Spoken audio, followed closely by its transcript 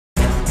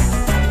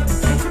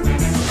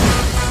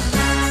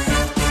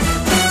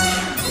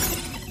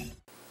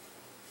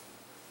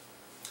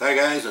Hi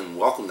guys, and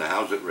welcome to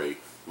How's It Rate.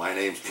 My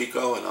name's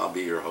Chico and I'll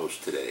be your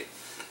host today.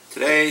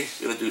 Today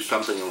I'm going to do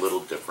something a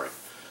little different.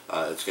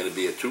 It's going to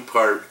be a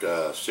two-part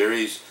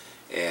series,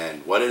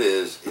 and what it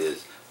is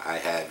I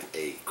have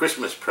a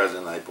Christmas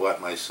present I bought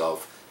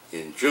myself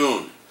in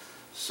June.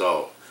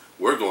 So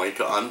we're going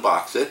to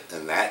unbox it,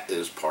 and that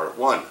is part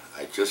one.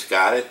 I just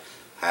got it,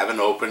 haven't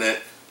opened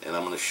it, and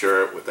I'm going to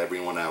share it with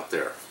everyone out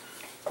there.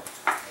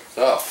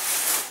 So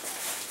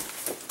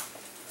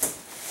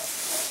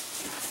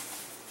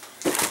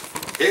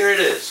here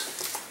it is.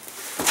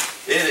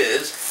 It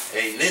is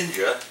a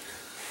Ninja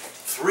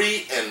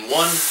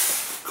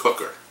 3-in-1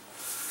 cooker.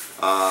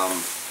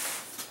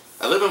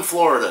 I live in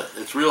Florida.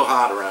 It's real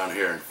hot around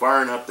here, and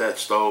firing up that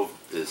stove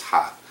is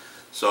hot.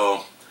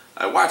 So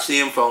I watched the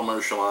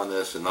infomercial on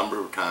this a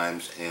number of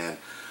times, and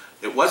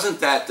it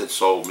wasn't that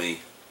sold me,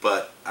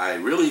 but I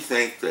really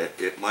think that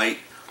it might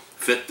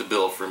fit the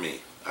bill for me.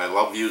 I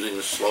love using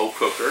a slow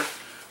cooker,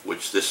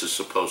 which this is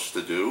supposed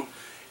to do.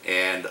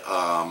 And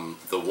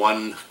the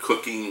one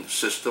cooking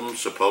system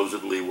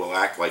supposedly will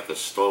act like a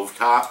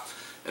stovetop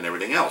and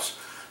everything else.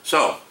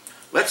 So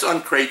let's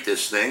uncrate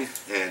this thing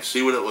and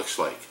see what it looks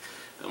like.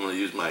 I'm going to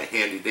use my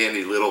handy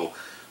dandy little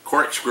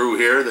corkscrew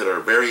here that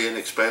are very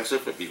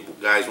inexpensive. If you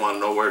guys want to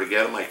know where to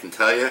get them, I can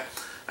tell you.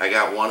 I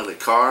got one in the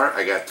car,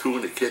 I got two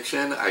in the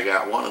kitchen, I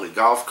got one in the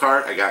golf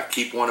cart, I got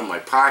keep one in my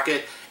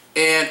pocket,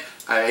 and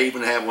I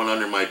even have one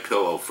under my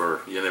pillow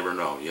for you never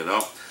know, you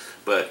know.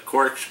 But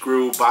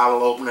corkscrew,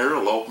 bottle opener,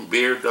 will open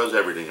beer, does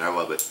everything. I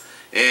love it.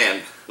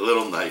 And a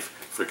little knife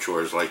for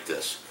chores like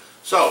this.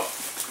 So,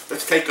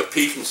 let's take a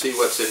peek and see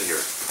what's in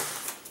here.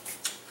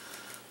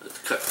 Let's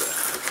cut the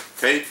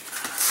tape.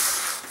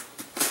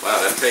 Wow,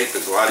 that tape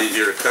is a lot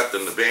easier to cut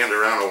than the band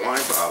around a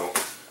wine bottle.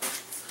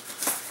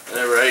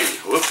 Alright,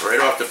 whoop,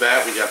 right off the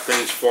bat we got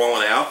things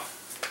falling out.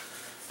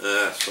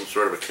 Some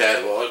sort of a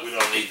catalog, we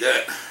don't need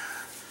that.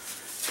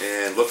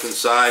 And look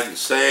inside and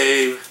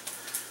save.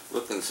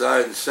 Look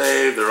inside and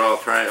save. They're all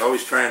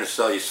always trying to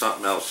sell you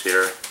something else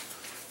here.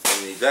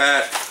 Don't need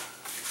that.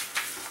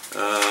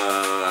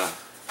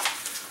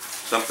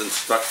 Something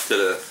stuck to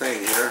the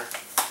thing here.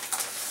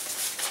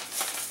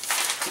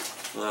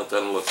 Well, it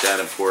doesn't look that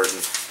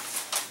important.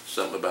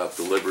 Something about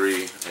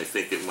delivery. I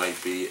think it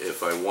might be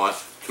if I want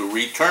to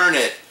return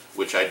it,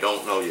 which I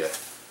don't know yet.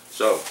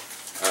 So,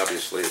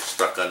 obviously it's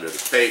stuck under the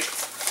tape.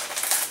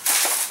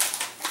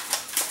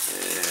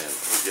 And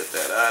we'll get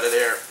that out of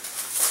there.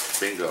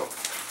 Bingo.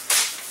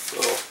 So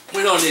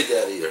we don't need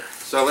that either.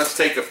 So let's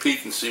take a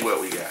peek and see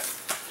what we got.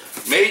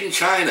 Made in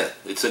China.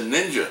 It's a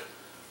Ninja.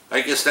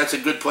 I guess that's a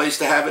good place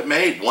to have it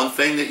made. One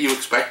thing that you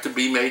expect to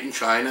be made in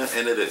China,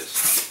 and it is.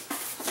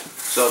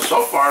 So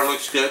far it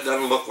looks good.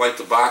 Doesn't look like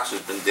the box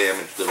has been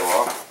damaged at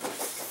all.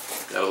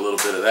 Got a little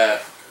bit of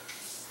that.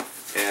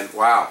 And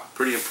wow,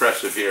 pretty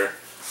impressive here.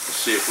 Let's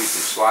see if we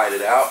can slide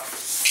it out.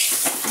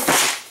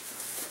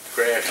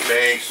 Crash,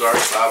 bang, sorry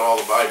about all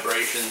the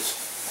vibrations.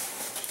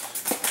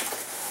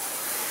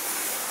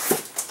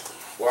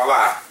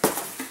 Voila!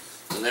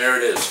 And there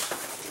it is.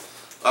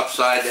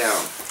 Upside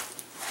down.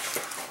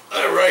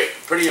 Alright,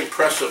 pretty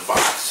impressive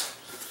box.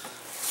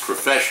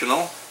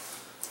 Professional.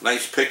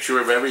 Nice picture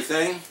of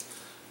everything.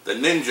 The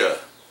Ninja.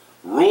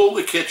 Rule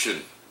the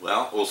kitchen.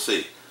 Well, we'll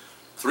see.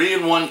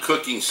 3-in-1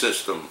 cooking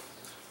system.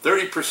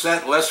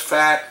 30% less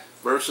fat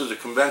versus a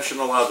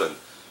conventional oven.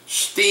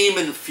 Steam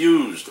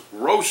infused.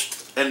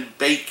 Roast and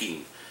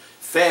baking.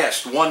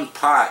 Fast one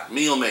pot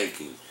meal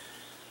making.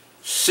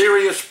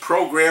 Serious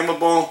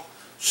programmable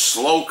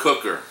slow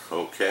cooker,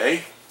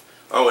 okay.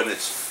 Oh, and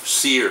it's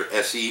sear,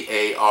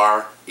 S-E-A-R-E-S.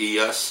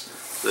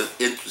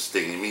 That's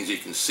interesting. It means you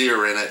can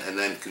sear in it and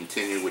then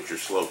continue with your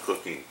slow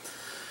cooking.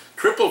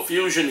 Triple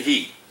fusion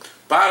heat,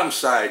 bottom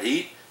side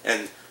heat,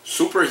 and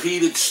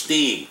superheated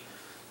steam.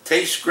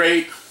 Tastes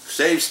great,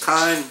 saves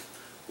time,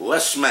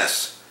 less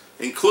mess.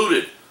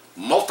 Included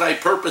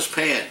multi-purpose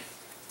pan.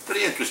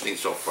 Pretty interesting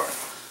so far.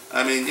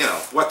 I mean, you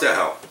know, what the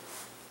hell.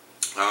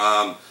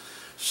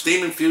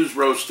 Steam infused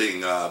roasting,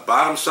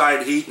 bottom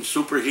side heat and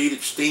superheated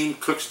steam,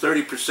 cooks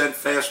 30%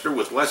 faster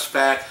with less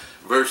fat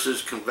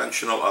versus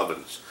conventional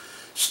ovens.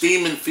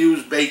 Steam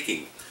infused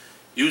baking,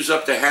 use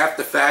up to half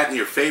the fat in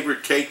your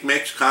favorite cake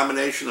mix.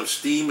 Combination of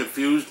steam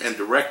infused and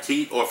direct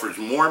heat offers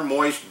more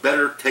moist,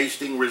 better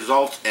tasting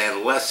results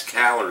and less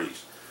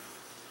calories.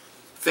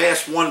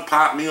 Fast one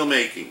pot meal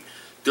making,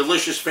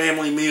 delicious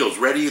family meals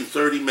ready in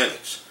 30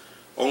 minutes.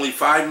 Only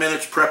 5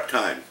 minutes prep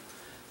time.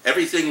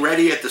 Everything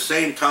ready at the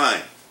same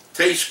time.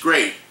 Tastes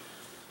great,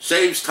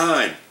 saves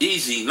time,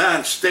 easy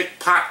non-stick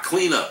pot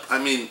cleanup. I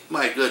mean,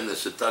 my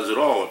goodness, it does it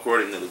all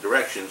according to the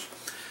directions.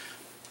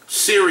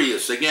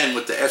 Serious, again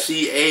with the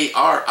S-E-A-R-I-O-U-S,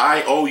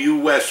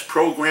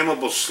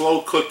 programmable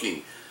slow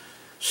cooking.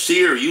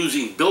 Sear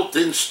using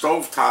built-in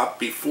stovetop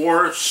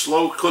before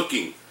slow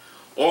cooking.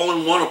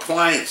 All-in-one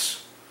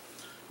appliance.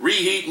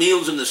 Reheat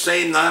meals in the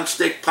same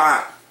non-stick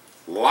pot.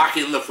 Lock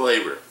in the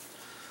flavor.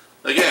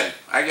 Again,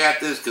 I got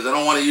this because I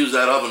don't want to use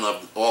that oven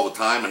up all the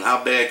time, and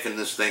how bad can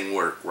this thing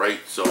work, right?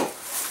 So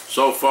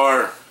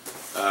far,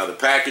 the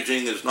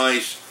packaging is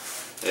nice.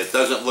 It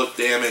doesn't look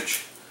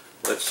damaged.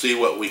 let's see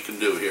what we can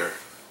do here.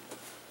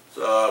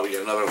 So we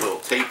got another little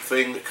tape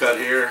thing to cut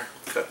here.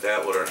 Cut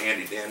that with our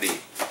handy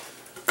dandy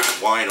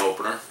wine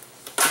opener.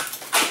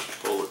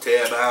 Pull the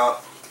tab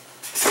out.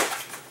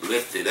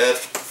 Lift it up.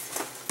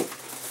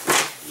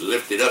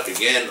 Lift it up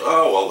again.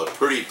 Oh, all the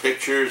pretty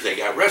pictures. They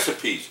got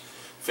recipes.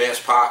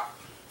 Fast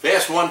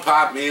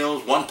one-pot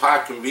meals,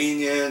 one-pot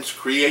convenience,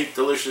 create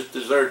delicious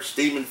desserts,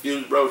 steam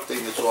infused roasting.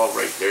 It's all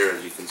right there,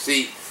 as you can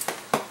see.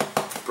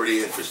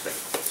 Pretty interesting.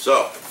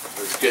 So,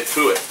 let's get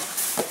to it.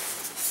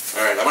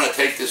 Alright, I'm going to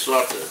take this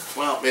off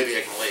well, maybe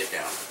I can lay it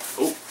down.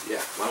 Oh,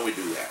 yeah, why don't we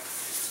do that?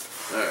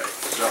 Alright,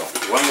 so,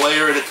 one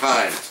layer at a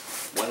time.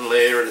 One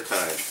layer at a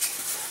time.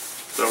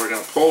 So we're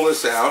going to pull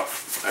this out,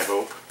 I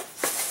hope.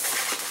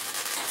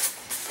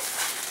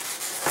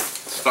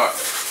 Start.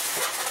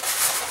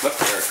 Look,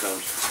 there it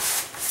comes.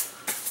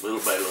 Little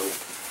by little.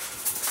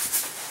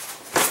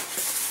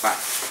 Fine.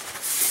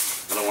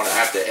 I don't want to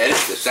have to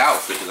edit this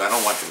out because I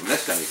don't want you to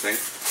miss anything.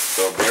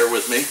 So bear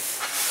with me.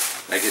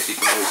 I guess you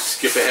can always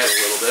skip ahead a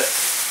little bit.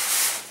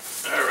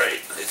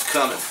 Alright, it's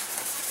coming.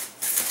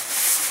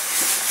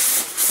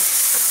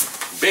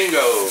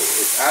 Bingo!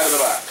 It's out of the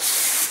box.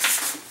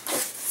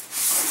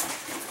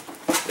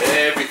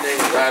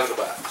 Everything's out of the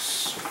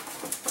box.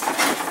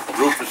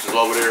 Rufus is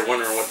over there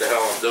wondering what the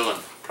hell I'm doing.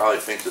 Probably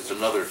thinks it's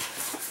another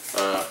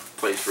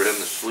place for him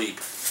to sleep.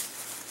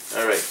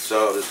 Alright,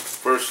 so this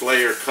first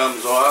layer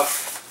comes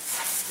off.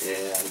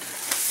 And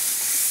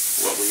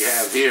what we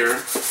have here,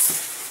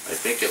 I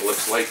think it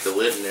looks like the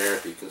lid in there,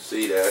 if you can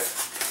see that,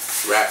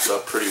 wraps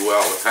up pretty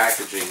well. The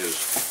packaging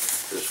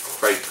is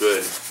quite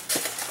good.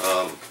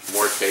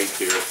 More tape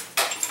here. I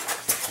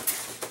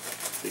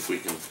think we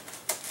can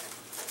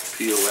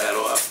peel that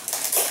off.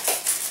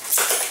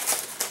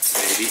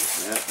 Maybe.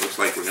 Yeah, looks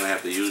like we're going to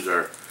have to use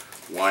our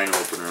wine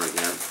opener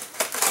again.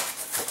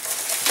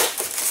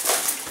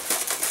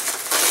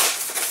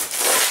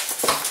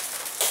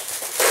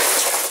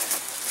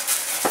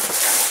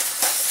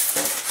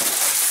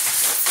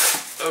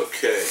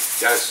 Okay,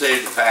 gotta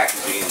save the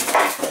packaging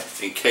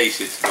in case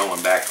it's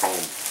going back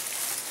home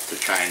to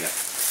China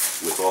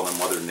with all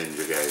them other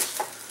ninja guys.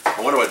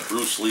 I wonder what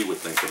Bruce Lee would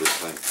think of this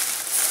thing.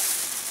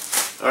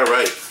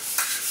 Alright,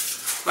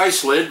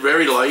 nice lid,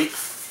 very light,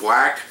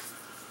 black.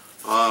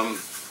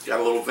 Got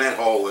a little vent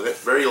hole in it,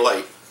 very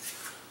light.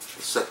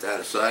 Let's set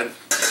that aside.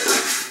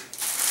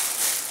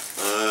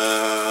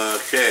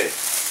 Okay,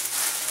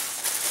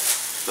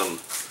 some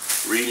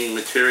reading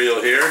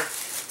material here.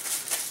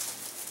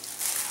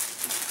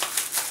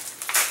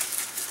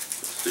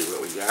 See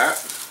what we got.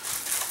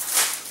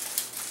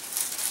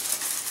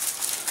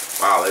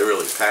 Wow, they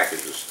really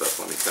package this stuff,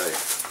 let me tell you.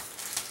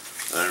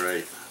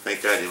 Alright,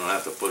 thank God you don't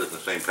have to put it in the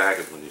same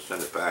package when you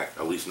send it back.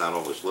 At least not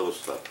all this little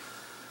stuff.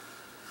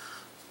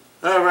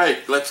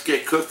 Alright, let's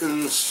get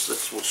cooking. We'll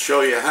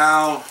show you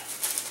how.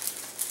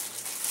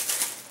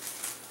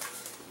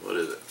 What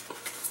is it?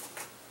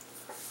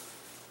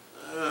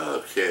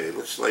 Okay,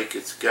 looks like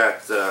it's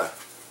got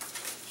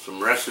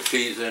some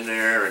recipes in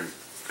there and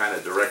kind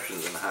of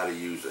directions on how to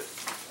use it.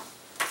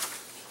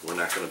 We're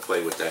not going to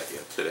play with that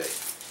yet today.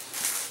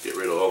 Get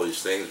rid of all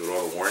these things with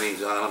all the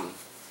warnings on them.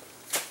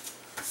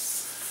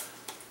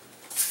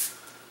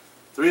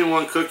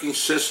 3-in-1 cooking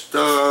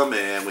system,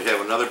 and we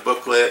have another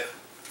booklet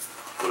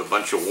with a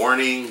bunch of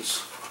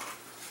warnings,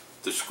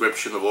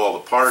 description of all the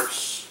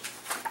parts,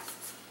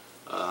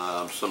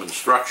 some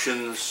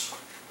instructions.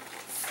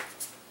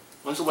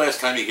 When's the last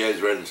time you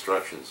guys read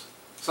instructions?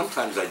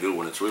 Sometimes I do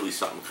when it's really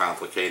something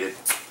complicated,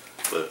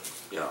 but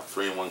you know,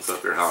 3-in-1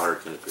 cooker, how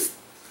hard can it be?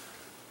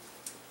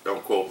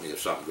 Don't quote me if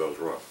something goes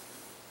wrong.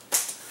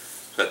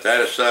 Set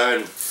that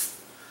aside.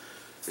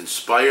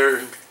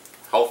 Inspire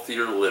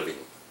healthier living.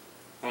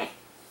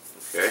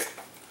 Okay.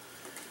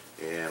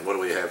 And what do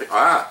we have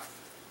here?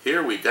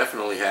 Here we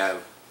definitely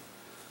have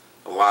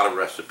a lot of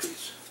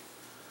recipes.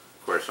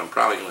 Of course, I'm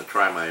probably going to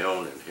try my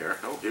own in here.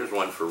 Oh, here's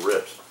one for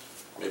ribs.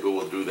 Maybe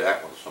we'll do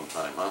that one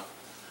sometime, huh?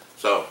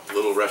 So,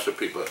 little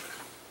recipe book.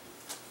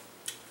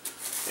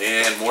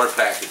 And more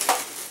packaging.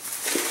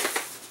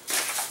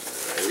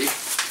 Alrighty.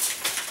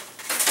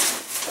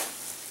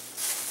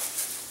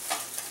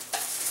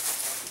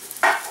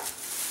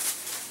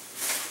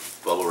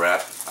 Bubble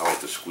wrap. I like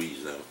to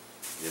squeeze them.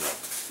 You know,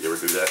 you ever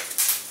do that?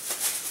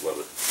 Love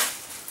it.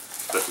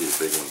 Especially the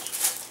big ones.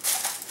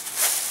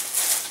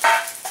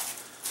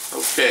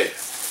 Okay,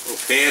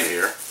 little pan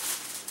here.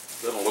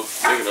 Doesn't look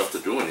big enough to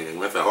do anything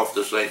with. I hope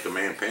this ain't the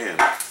man pan.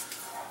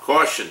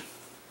 Caution.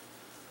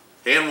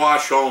 Hand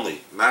wash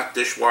only, not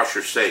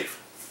dishwasher safe.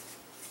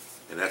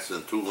 And that's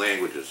in 2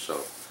 languages,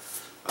 so.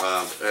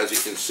 As you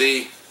can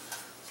see,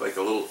 it's like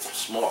a little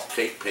small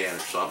cake pan or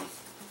something.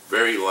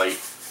 Very light,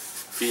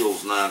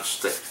 feels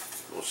non-stick.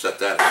 We'll set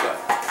that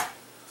aside.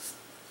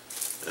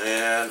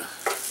 And,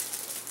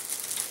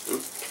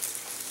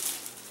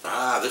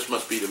 this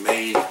must be the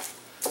main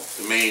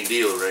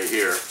deal right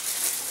here.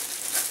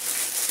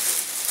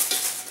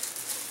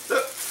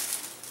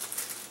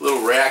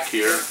 Little rack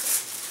here.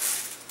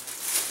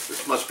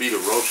 This must be the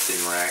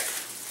roasting rack.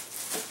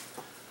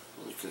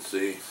 You can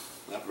see,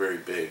 not very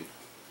big.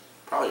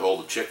 Probably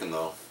hold a chicken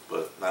though,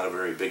 but not a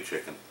very big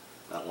chicken.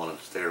 Not one on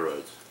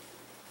steroids.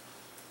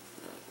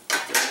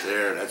 Put that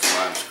there. That's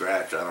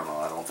non-scratch. I don't know.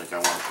 I don't think I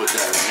want to put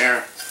that in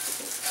there.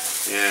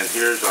 And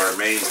here's our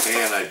main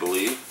pan, I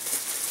believe.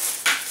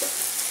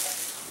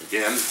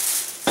 Again,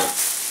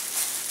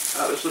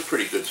 this is a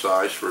pretty good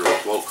size for a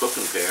slow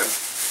cooking pan.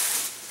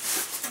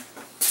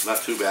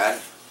 Not too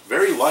bad.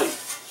 Very light.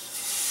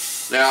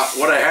 Now,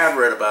 what I have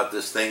read about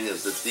this thing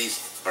is that these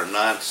are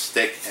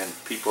non-stick, and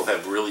people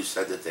have really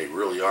said that they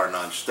really are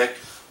non-stick,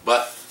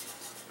 but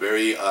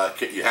you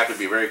have to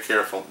be very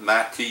careful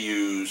not to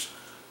use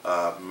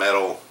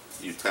metal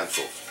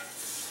utensils.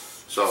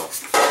 So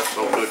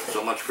good,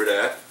 so much for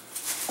that.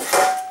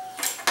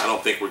 I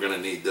don't think we're going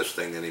to need this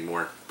thing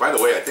anymore. By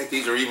the way, I think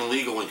these are even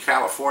legal in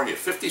California.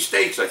 50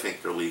 states I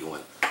think they're legal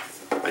in.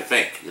 I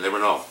think. You never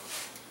know.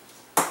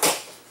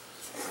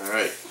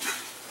 Alright.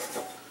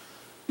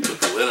 Put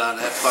the lid on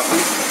that puppy.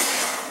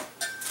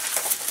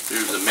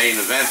 Here's the main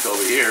event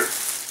over here.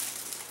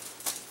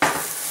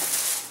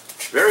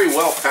 Very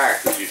well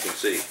packed, as you can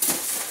see.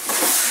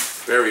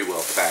 Very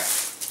well packed.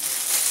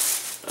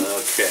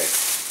 Okay.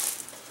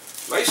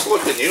 Nice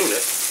looking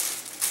unit.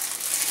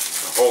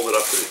 I'll hold it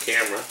up to the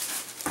camera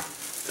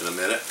in a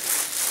minute.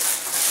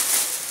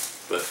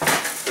 But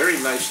very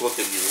nice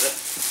looking unit.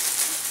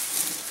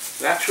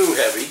 Not too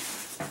heavy.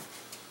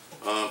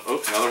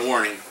 Oh, another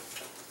warning.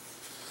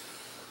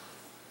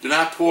 Do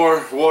not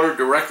pour water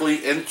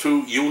directly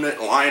into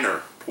unit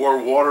liner. Pour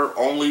water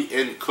only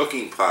in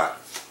cooking pot.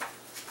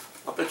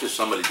 I'll bet you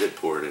somebody did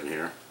pour it in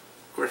here.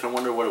 Of course, I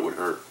wonder what it would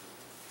hurt.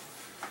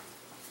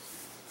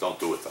 Don't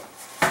do it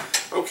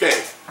though.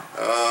 Okay.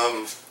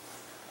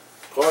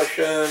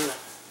 Caution.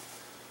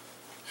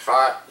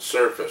 Hot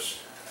surface.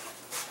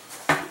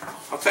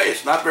 I'll tell you,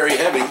 it's not very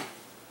heavy.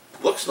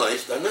 Looks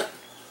nice, doesn't it?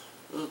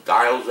 Little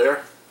dials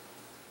there.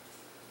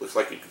 Looks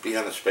like it could be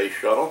on a space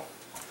shuttle.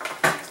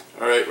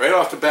 Alright, right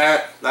off the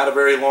bat, not a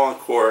very long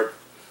cord.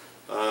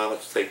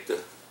 Let's take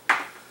the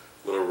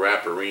little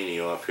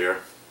wrapperini off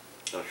here.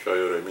 I'll show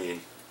you what I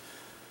mean.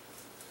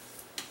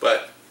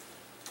 But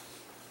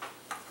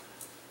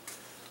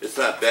it's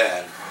not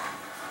bad.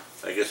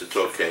 I guess it's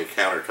okay.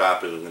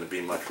 Countertop isn't going to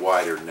be much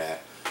wider than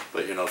that.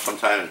 But you know,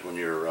 sometimes when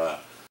you're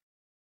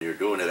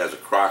doing it as a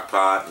crock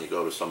pot and you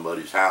go to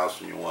somebody's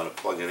house and you want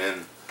to plug it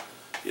in,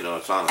 you know,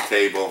 it's on a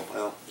table.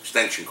 Well,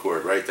 extension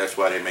cord, right? That's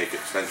why they make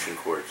extension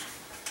cords.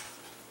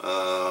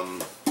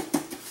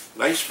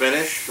 Nice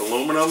finish,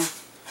 aluminum.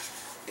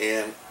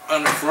 And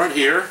on the front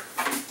here,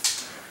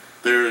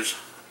 there's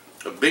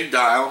a big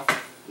dial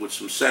with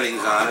some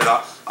settings on it.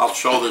 I'll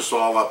show this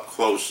all up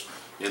close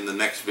in the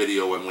next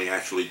video when we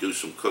actually do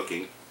some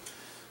cooking.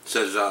 It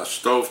says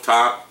stove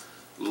top,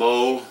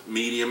 low,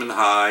 medium, and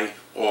high,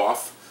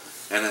 off,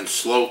 and then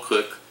slow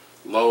cook,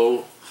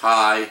 low,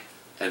 high,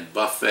 and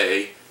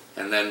buffet,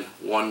 and then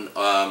one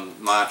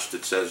notch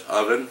that says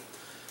oven.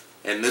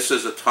 And this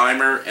is a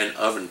timer and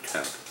oven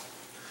temp.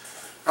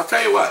 I'll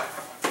tell you what,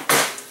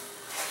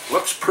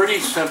 looks pretty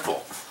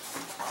simple.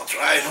 I'll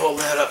try and hold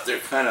that up there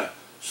kind of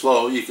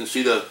slow. You can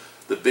see the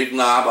big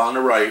knob on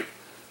the right.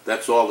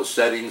 That's all the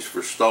settings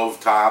for stove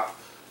top,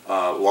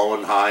 low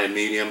and high and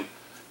medium,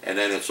 and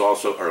then it's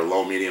also, or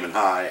low, medium, and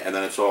high, and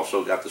then it's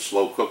also got the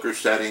slow cooker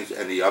settings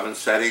and the oven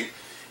setting.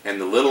 And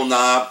the little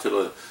knob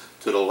to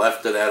the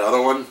left of that other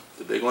one,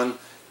 the big one,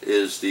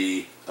 is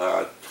the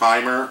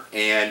timer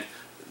and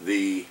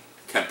the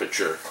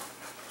temperature.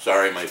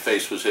 Sorry, my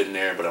face was hidden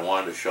there, but I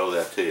wanted to show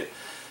that to you.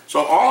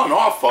 So all in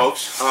all,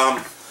 folks,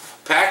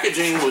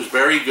 packaging was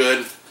very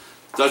good.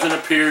 Doesn't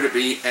appear to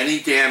be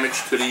any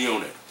damage to the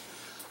unit.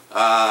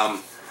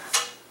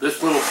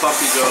 This little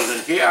puppy goes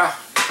in here,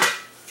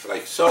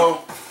 like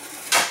so.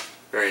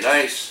 Very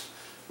nice.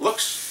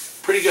 Looks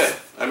pretty good.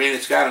 I mean,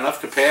 it's got enough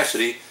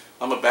capacity.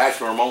 I'm a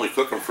bachelor, I'm only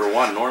cooking for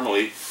one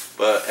normally,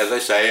 but as I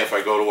say, if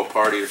I go to a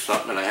party or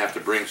something and I have to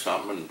bring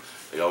something, and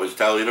they always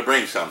tell you to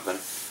bring something,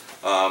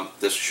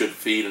 this should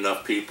feed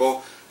enough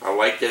people. I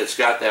like that it's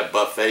got that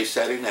buffet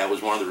setting. That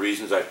was one of the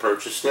reasons I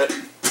purchased it.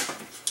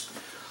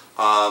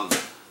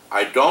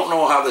 I don't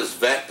know how this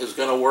vent is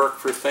going to work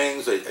for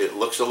things. It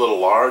looks a little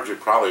large. It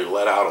probably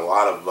let out a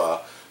lot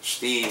of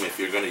steam if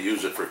you're going to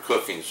use it for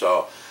cooking.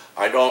 So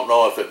I don't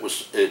know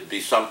if it'd be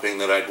something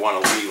that I'd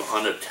want to leave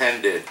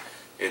unattended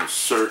in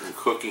certain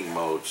cooking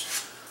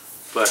modes.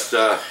 But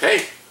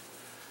hey,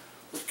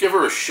 let's give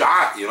her a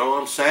shot. You know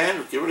what I'm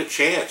saying? Give it a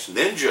chance.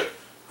 Ninja.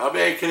 How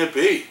bad can it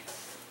be?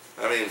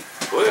 I mean,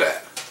 look at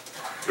that.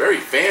 Very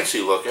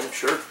fancy looking.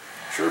 Sure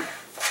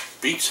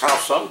beats how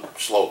some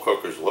slow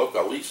cookers look.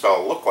 At least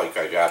I'll look like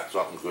I got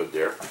something good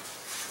there.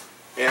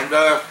 And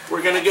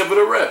we're going to give it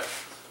a rip.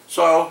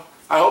 So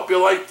I hope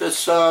you liked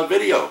this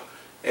video.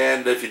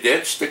 And if you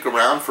did, stick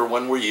around for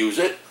when we use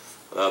it.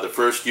 The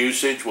first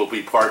usage will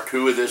be part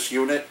 2 of this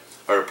unit,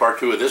 or part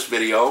 2 of this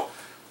video,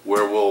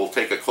 where we'll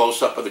take a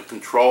close-up of the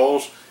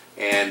controls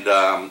and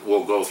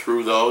we'll go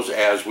through those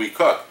as we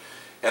cook.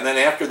 And then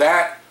after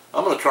that,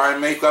 I'm going to try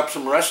and make up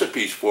some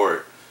recipes for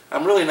it.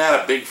 I'm really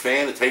not a big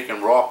fan of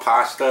taking raw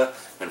pasta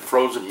and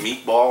frozen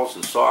meatballs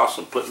and sauce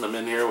and putting them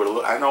in here with a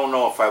little, I don't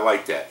know if I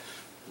like that.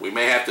 We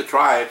may have to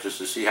try it just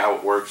to see how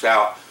it works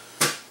out.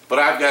 But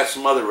I've got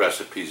some other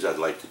recipes I'd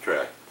like to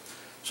try.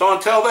 So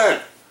until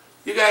then,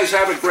 you guys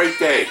have a great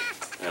day,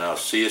 and I'll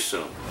see you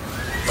soon.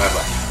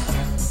 Bye-bye.